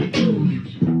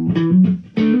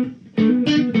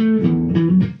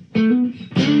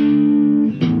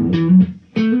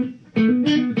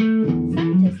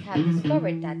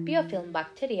biofilm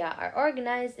bacteria are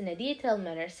organized in a detailed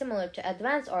manner similar to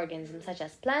advanced organisms such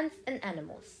as plants and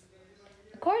animals.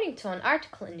 According to an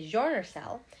article in the journal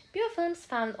Cell, biofilms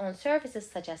found on surfaces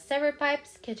such as sewer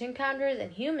pipes, kitchen counters,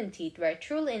 and human teeth were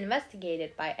truly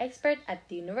investigated by experts at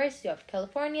the University of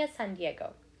California, San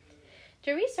Diego.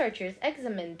 The researchers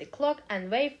examined the clock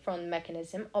and wavefront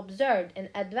mechanism observed in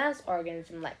advanced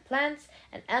organisms like plants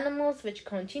and animals which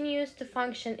continues to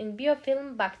function in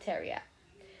biofilm bacteria.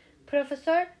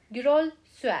 Professor Gürol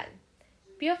Süel: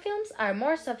 biofilms are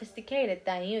more sophisticated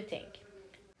than you think.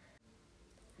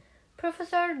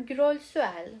 Professor Gürol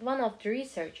Süel, one of the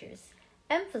researchers,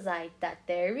 emphasized that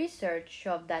their research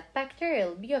showed that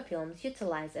bacterial biofilms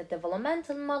utilize a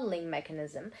developmental modeling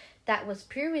mechanism that was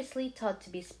previously thought to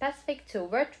be specific to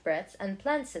vertebrates and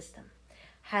plant systems,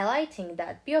 highlighting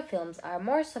that biofilms are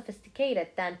more sophisticated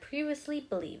than previously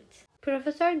believed.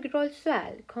 Professor Gürol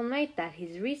Süel conveyed that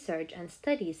his research and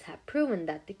studies have proven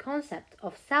that the concept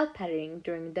of cell patterning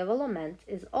during development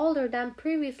is older than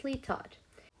previously thought.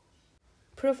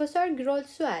 Professor Gürol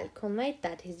Süel conveyed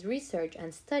that his research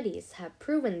and studies have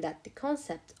proven that the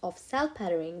concept of cell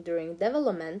patterning during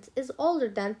development is older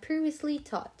than previously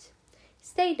thought,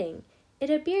 stating, "It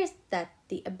appears that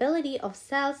the ability of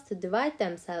cells to divide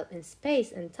themselves in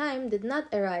space and time did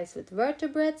not arise with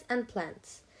vertebrates and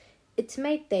plants. It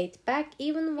may date back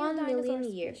even 1 million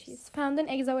years." Found in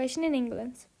excavation in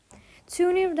England.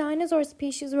 2 new dinosaur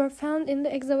species were found in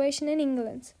the excavation in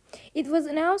England. It was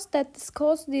announced that the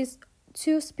skulls these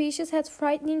 2 species had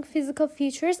frightening physical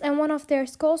features, and one of their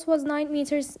skulls was 9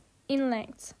 meters in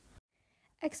length.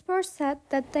 Experts said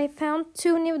that they found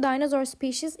 2 new dinosaur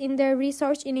species in their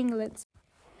research in England.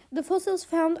 The fossils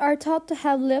found are thought to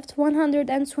have lived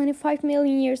 125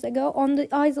 million years ago on the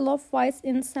Isle of Wight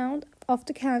in the south of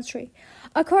the country.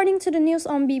 According to the news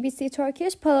on BBC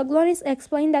Turkish, Palaglonis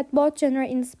explained that both genera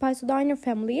in the Spicodiner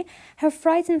family have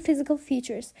frightened physical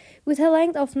features, with a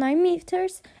length of 9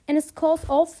 meters and a skull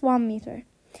of 1 meter.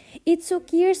 It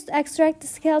took years to extract the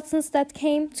skeletons that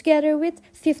came together with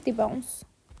 50 bones.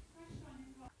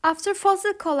 After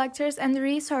fossil collectors and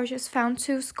researchers found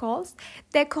 2 skulls,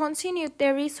 they continued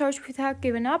their research without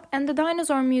giving up, and the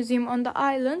Dinosaur Museum on the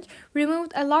island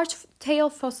removed a large tail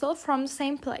fossil from the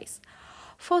same place.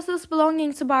 Fossils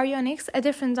belonging to Baryonyx, a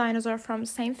different dinosaur from the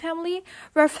same family,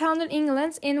 were found in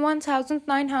England in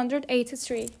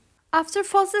 1983. After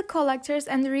fossil collectors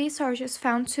and researchers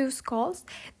found 2 skulls,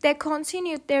 they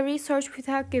continued their research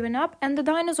without giving up, and the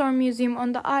Dinosaur Museum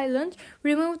on the island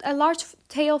removed a large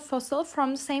tail fossil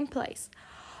from the same place.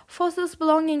 Fossils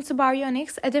belonging to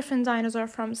Baryonyx, a different dinosaur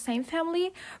from the same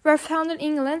family, were found in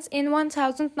England in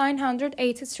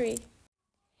 1983.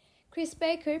 Chris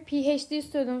Baker, PhD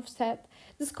student, said,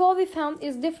 "The skull we found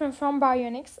is different from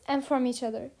Baryonyx and from each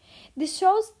other. This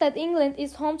shows that England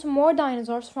is home to more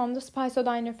dinosaurs from the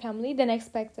Spicodiner family than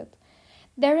expected."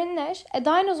 Darren Nash, a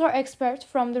dinosaur expert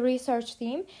from the research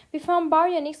team, "We found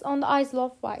Baryonyx on the Isle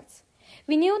of Wight.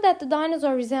 We knew that the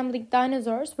dinosaur resembling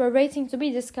dinosaurs were waiting to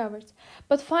be discovered,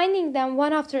 but finding them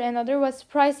one after another was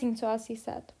surprising to us," he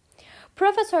said.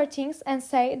 Professor thinks and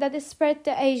say that it spread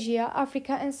to Asia,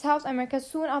 Africa, and South America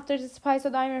soon after the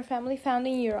Spicodiner family found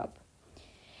in Europe.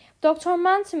 Dr.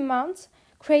 Martin Mount,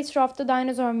 creator of the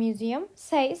Dinosaur Museum,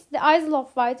 says the Isle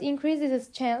of Wight increases its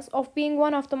chance of being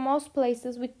one of the most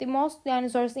places with the most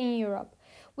dinosaurs in Europe,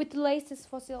 with the latest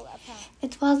fossil found.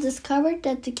 It was discovered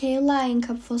that the cave lion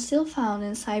cub fossil found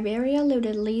in Siberia lived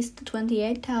at least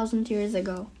 28,000 years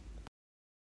ago.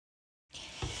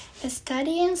 A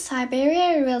study in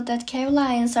Siberia revealed that cave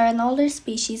lions are an older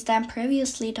species than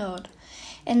previously thought.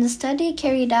 In the study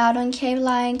carried out on cave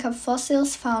lion cub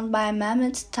fossils found by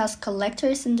mammoth tusk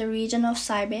collectors in the region of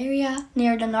Siberia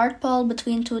near the North Pole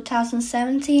between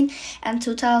 2017 and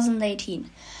 2018,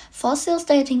 fossils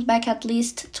dating back at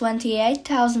least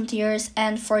 28,000 years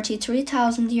and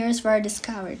 43,000 years were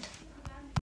discovered.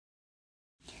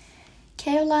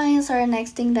 Cave lions are an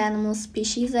extinct animal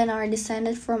species and are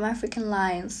descended from African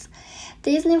lions.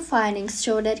 These new findings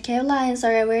show that cave lions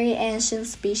are a very ancient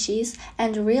species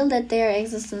and reveal that their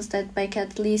existence dates back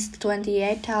at least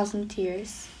 28,000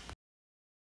 years.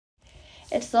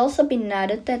 It has also been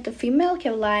noted that the female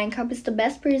cave lion cub is the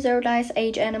best preserved Ice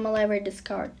Age animal ever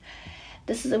discovered.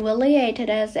 This is evaluated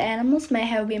as the animals may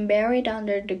have been buried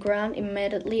under the ground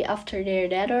immediately after their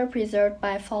death or preserved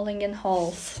by falling in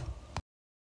holes.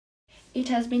 It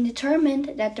has been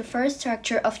determined that the fur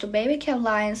structure of the baby cave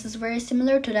lions is very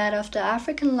similar to that of the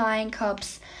African lion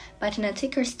cubs, but in a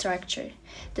thicker structure.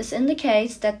 This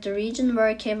indicates that the region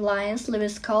where cave lions live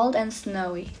is cold and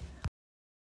snowy.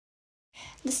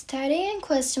 The study in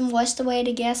question washed away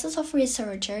the guesses of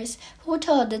researchers who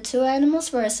thought the two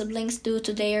animals were siblings due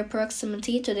to their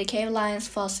proximity to the cave lion's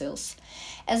fossils.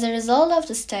 As a result of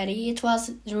the study, it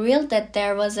was revealed that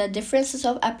there was a difference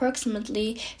of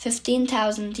approximately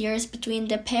 15,000 years between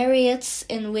the periods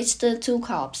in which the two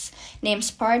cubs, named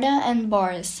Sparta and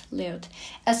Boris, lived.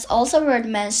 It's also worth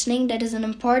mentioning that it is an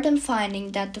important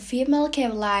finding that the female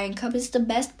cave lion cub is the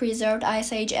best preserved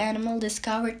Ice Age animal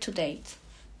discovered to date.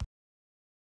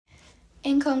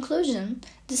 In conclusion,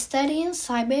 the study in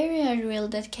Siberia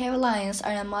revealed that cave lions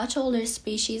are a much older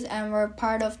species and were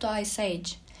part of the Ice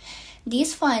Age.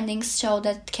 These findings show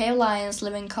that cave lions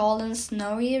live in cold and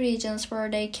snowy regions where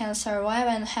they can survive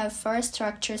and have fur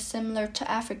structures similar to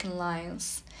African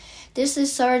lions. This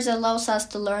research allows us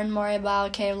to learn more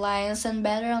about cave lions and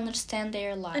better understand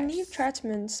their lives. A new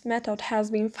treatment method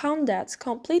has been found that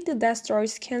completely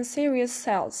destroys cancerous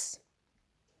cells.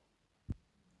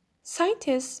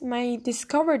 Scientists may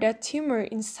discover that tumor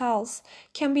in cells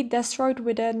can be destroyed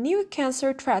with a new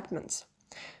cancer treatment.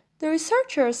 The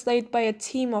researchers, led by a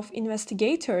team of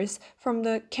investigators from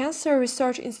the Cancer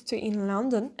Research Institute in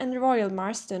London and Royal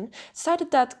Marsden,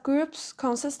 cited that groups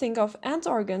consisting of end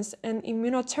organs and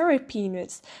immunotherapy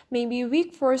units may be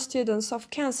weak for students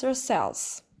of cancer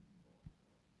cells.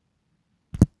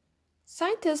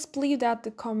 Scientists believe that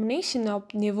the combination of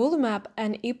nivolumab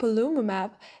and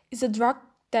ipilimumab is a drug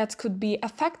that could be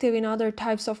effective in other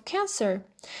types of cancer.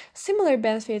 Similar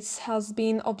benefits has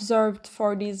been observed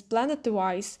for this blended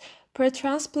device.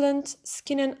 Pre-transplant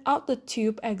skin and outlet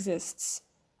tube exists.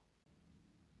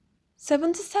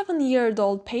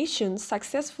 77-year-old patient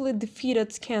successfully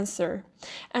defeated cancer,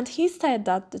 and he said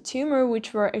that the tumor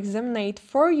which were examined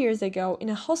 4 years ago in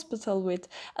a hospital with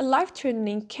a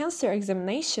life-threatening cancer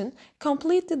examination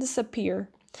completely disappeared.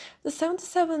 The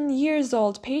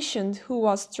 77-year-old patient who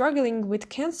was struggling with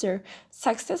cancer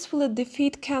successfully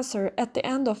defeated cancer at the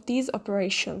end of these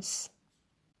operations.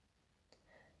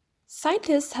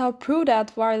 Scientists have proved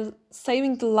that while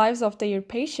saving the lives of their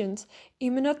patients,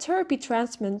 immunotherapy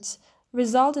treatments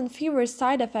result in fewer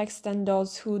side effects than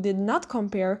those who did not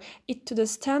compare it to the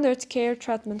standard care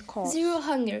treatment course. Zero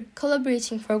Hunger,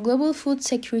 collaborating for global food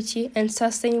security and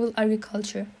sustainable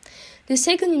agriculture. The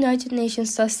second United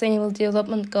Nations Sustainable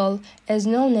Development Goal is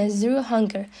known as Zero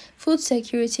Hunger, Food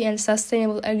Security and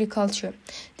Sustainable Agriculture.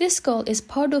 This goal is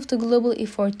part of the global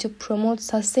effort to promote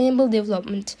sustainable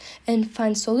development and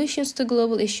find solutions to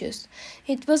global issues.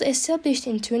 It was established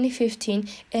in 2015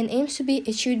 and aims to be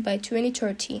achieved by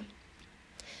 2030.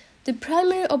 The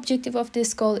primary objective of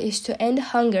this goal is to end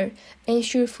hunger,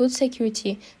 ensure food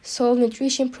security, solve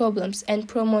nutrition problems, and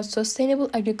promote sustainable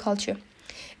agriculture.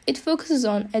 It focuses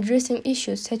on addressing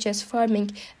issues such as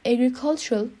farming,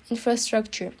 agricultural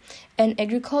infrastructure, and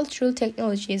agricultural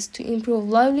technologies to improve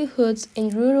livelihoods in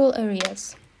rural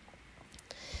areas.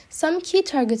 Some key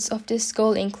targets of this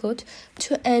goal include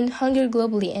to end hunger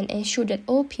globally and ensure that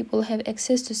all people have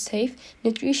access to safe,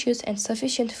 nutritious, and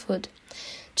sufficient food,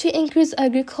 to increase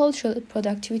agricultural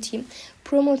productivity,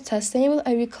 promote sustainable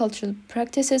agricultural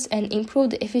practices, and improve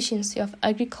the efficiency of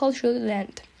agricultural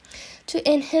land, to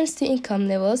enhance the income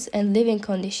levels and living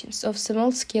conditions of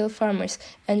small-scale farmers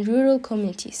and rural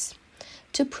communities,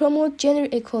 to promote gender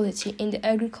equality in the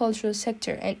agricultural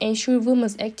sector and ensure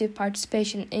women's active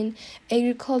participation in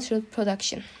agricultural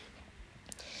production.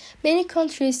 Many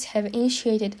countries have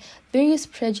initiated various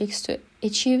projects to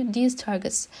achieve these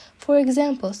targets. For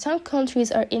example, some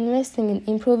countries are investing in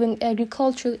improving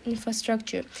agricultural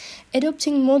infrastructure,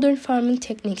 adopting modern farming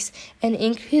techniques, and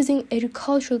increasing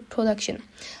agricultural production.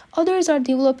 Others are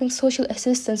developing social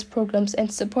assistance programs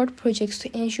and support projects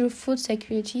to ensure food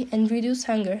security and reduce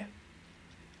hunger.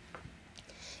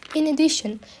 In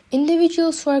addition,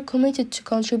 individuals who are committed to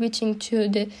contributing to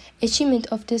the achievement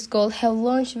of this goal have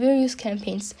launched various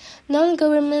campaigns.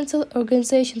 Non-governmental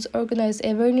organizations organize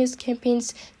awareness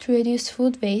campaigns to reduce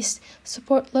food waste,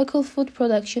 support local food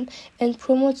production, and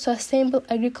promote sustainable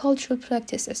agricultural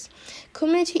practices.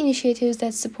 Community initiatives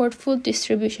that support food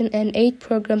distribution and aid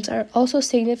programs are also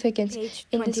significant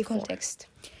in this context.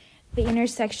 The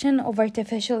intersection of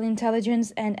artificial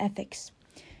intelligence and ethics.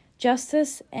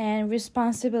 Justice and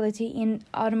responsibility in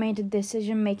automated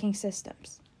decision-making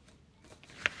systems.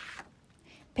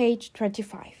 Page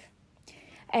 25.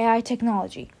 AI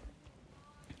technology.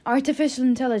 Artificial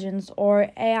intelligence, or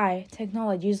AI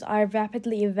technologies, are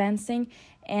rapidly advancing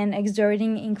and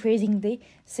exerting increasingly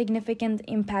significant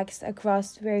impacts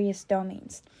across various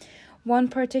domains. One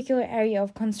particular area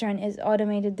of concern is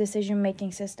automated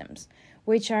decision-making systems,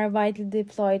 which are widely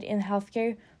deployed in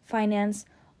healthcare, finance,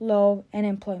 law, and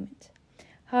employment.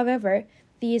 However,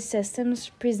 These systems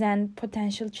present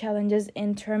potential challenges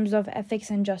in terms of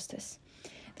ethics and justice.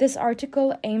 This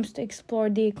article aims to explore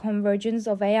the convergence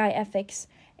of AI ethics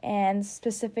and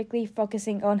specifically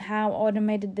focusing on how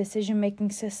automated decision-making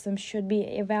systems should be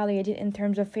evaluated in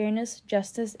terms of fairness,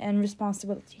 justice, and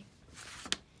responsibility.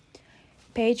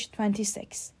 Page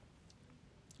 26.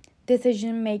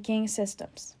 Decision-making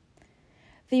systems.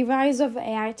 The rise of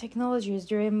AI technology is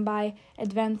driven by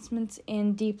advancements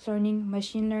in deep learning,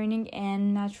 machine learning,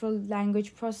 and natural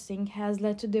language processing has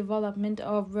led to development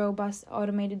of robust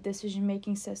automated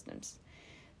decision-making systems.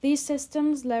 These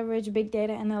systems leverage big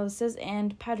data analysis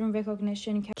and pattern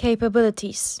recognition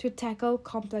capabilities to tackle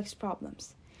complex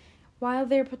problems. While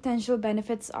their potential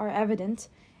benefits are evident,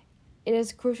 it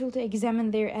is crucial to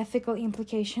examine their ethical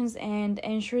implications and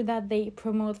ensure that they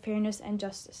promote fairness and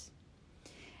justice.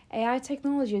 AI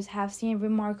technologies have seen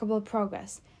remarkable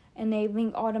progress,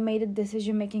 enabling automated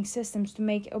decision-making systems to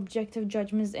make objective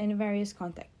judgments in various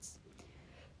contexts.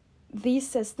 These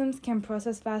systems can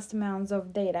process vast amounts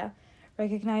of data,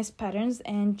 recognize patterns,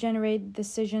 and generate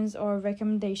decisions or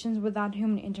recommendations without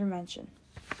human intervention.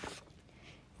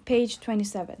 Page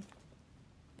 27.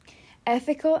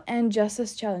 Ethical and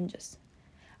justice challenges.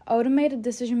 Automated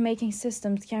decision-making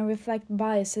systems can reflect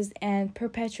biases and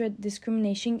perpetuate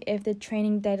discrimination if the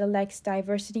training data lacks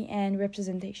diversity and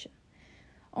representation.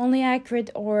 Only accurate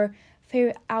or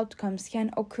fair outcomes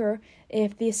can occur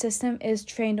if the system is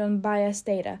trained on biased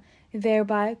data,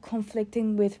 thereby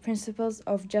conflicting with principles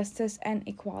of justice and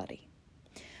equality.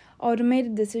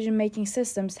 Automated decision-making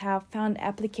systems have found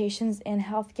applications in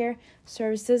healthcare,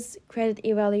 services, credit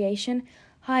evaluation,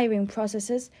 hiring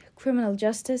processes, criminal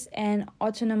justice, and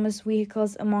autonomous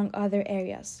vehicles, among other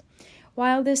areas.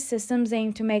 While these systems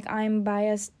aim to make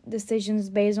unbiased decisions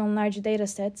based on large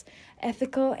datasets,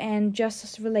 ethical and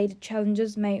justice-related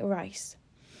challenges may arise.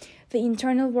 The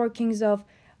internal workings of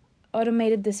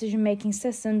automated decision-making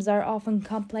systems are often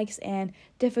complex and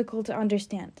difficult to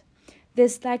understand.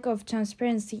 This lack of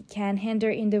transparency can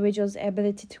hinder individuals'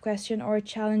 ability to question or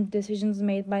challenge decisions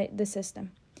made by the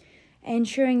system.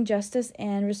 Ensuring justice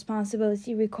and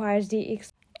responsibility requires the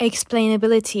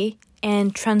explainability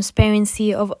and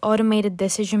transparency of automated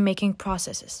decision-making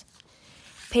processes.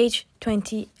 Page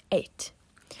 28.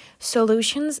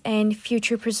 Solutions and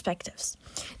future perspectives.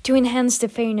 To enhance the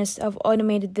fairness of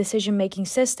automated decision-making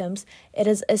systems, it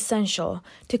is essential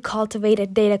to cultivate a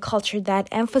data culture that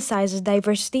emphasizes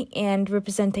diversity and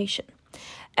representation.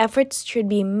 Efforts should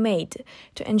be made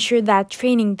to ensure that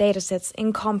training datasets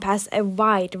encompass a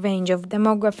wide range of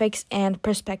demographics and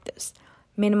perspectives,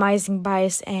 minimizing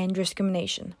bias and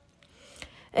discrimination.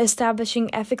 Establishing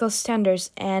ethical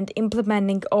standards and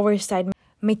implementing oversight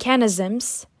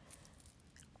mechanisms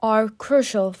are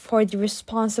crucial for the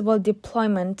responsible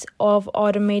deployment of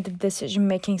automated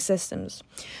decision-making systems.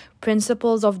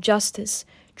 Principles of justice,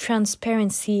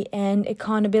 transparency, and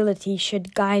accountability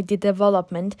should guide the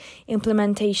development,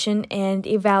 implementation, and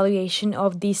evaluation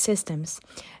of these systems,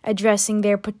 addressing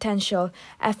their potential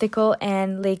ethical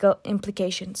and legal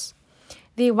implications.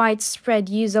 The widespread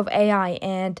use of AI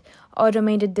and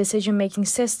automated decision-making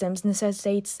systems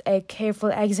necessitates a careful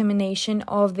examination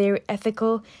of their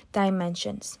ethical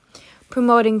dimensions.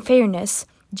 Promoting fairness,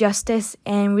 justice,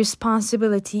 and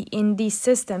responsibility in these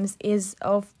systems is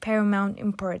of paramount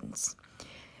importance.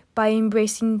 By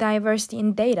embracing diversity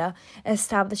in data,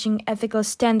 establishing ethical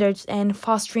standards, and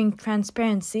fostering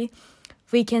transparency,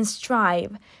 we can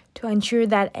strive to ensure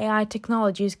that AI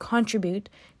technologies contribute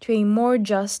to a more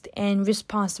just and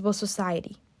responsible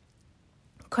society.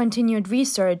 Continued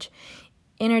research,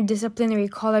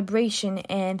 interdisciplinary collaboration,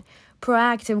 and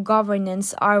proactive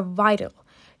governance are vital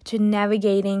to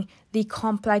navigating the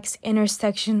complex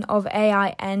intersection of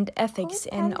AI and ethics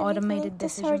in automated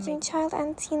decision-making. The surge in child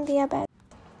and teen diabetes.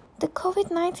 The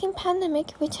COVID-19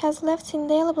 pandemic, which has left an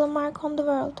indelible mark on the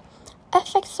world,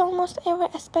 affects almost every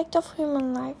aspect of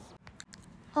human life.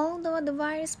 Although the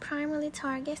virus primarily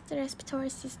targets the respiratory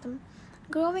system,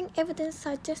 growing evidence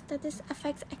suggests that this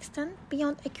effects extend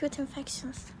beyond acute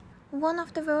infections. One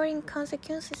of the worrying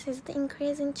consequences is the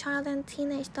increase in child and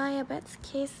teenage diabetes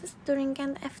cases during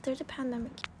and after the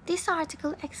pandemic. This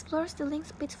article explores the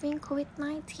links between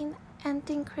COVID-19 and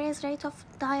the increased rate of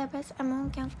diabetes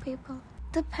among young people.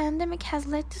 The pandemic has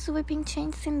led to sweeping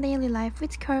changes in daily life,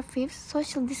 with curfews,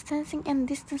 social distancing, and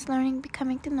distance learning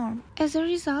becoming the norm. As a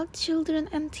result, children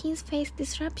and teens face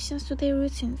disruptions to their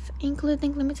routines,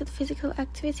 including limited physical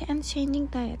activity and changing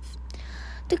diets.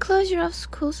 The closure of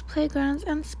schools, playgrounds,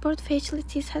 and sport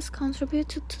facilities has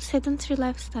contributed to sedentary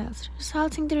lifestyles,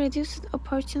 resulting in reduced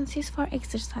opportunities for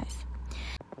exercise.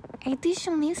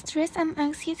 Additionally, stress and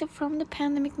anxiety from the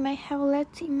pandemic may have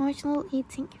led to emotional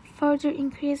eating, further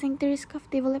increasing the risk of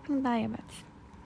developing diabetes.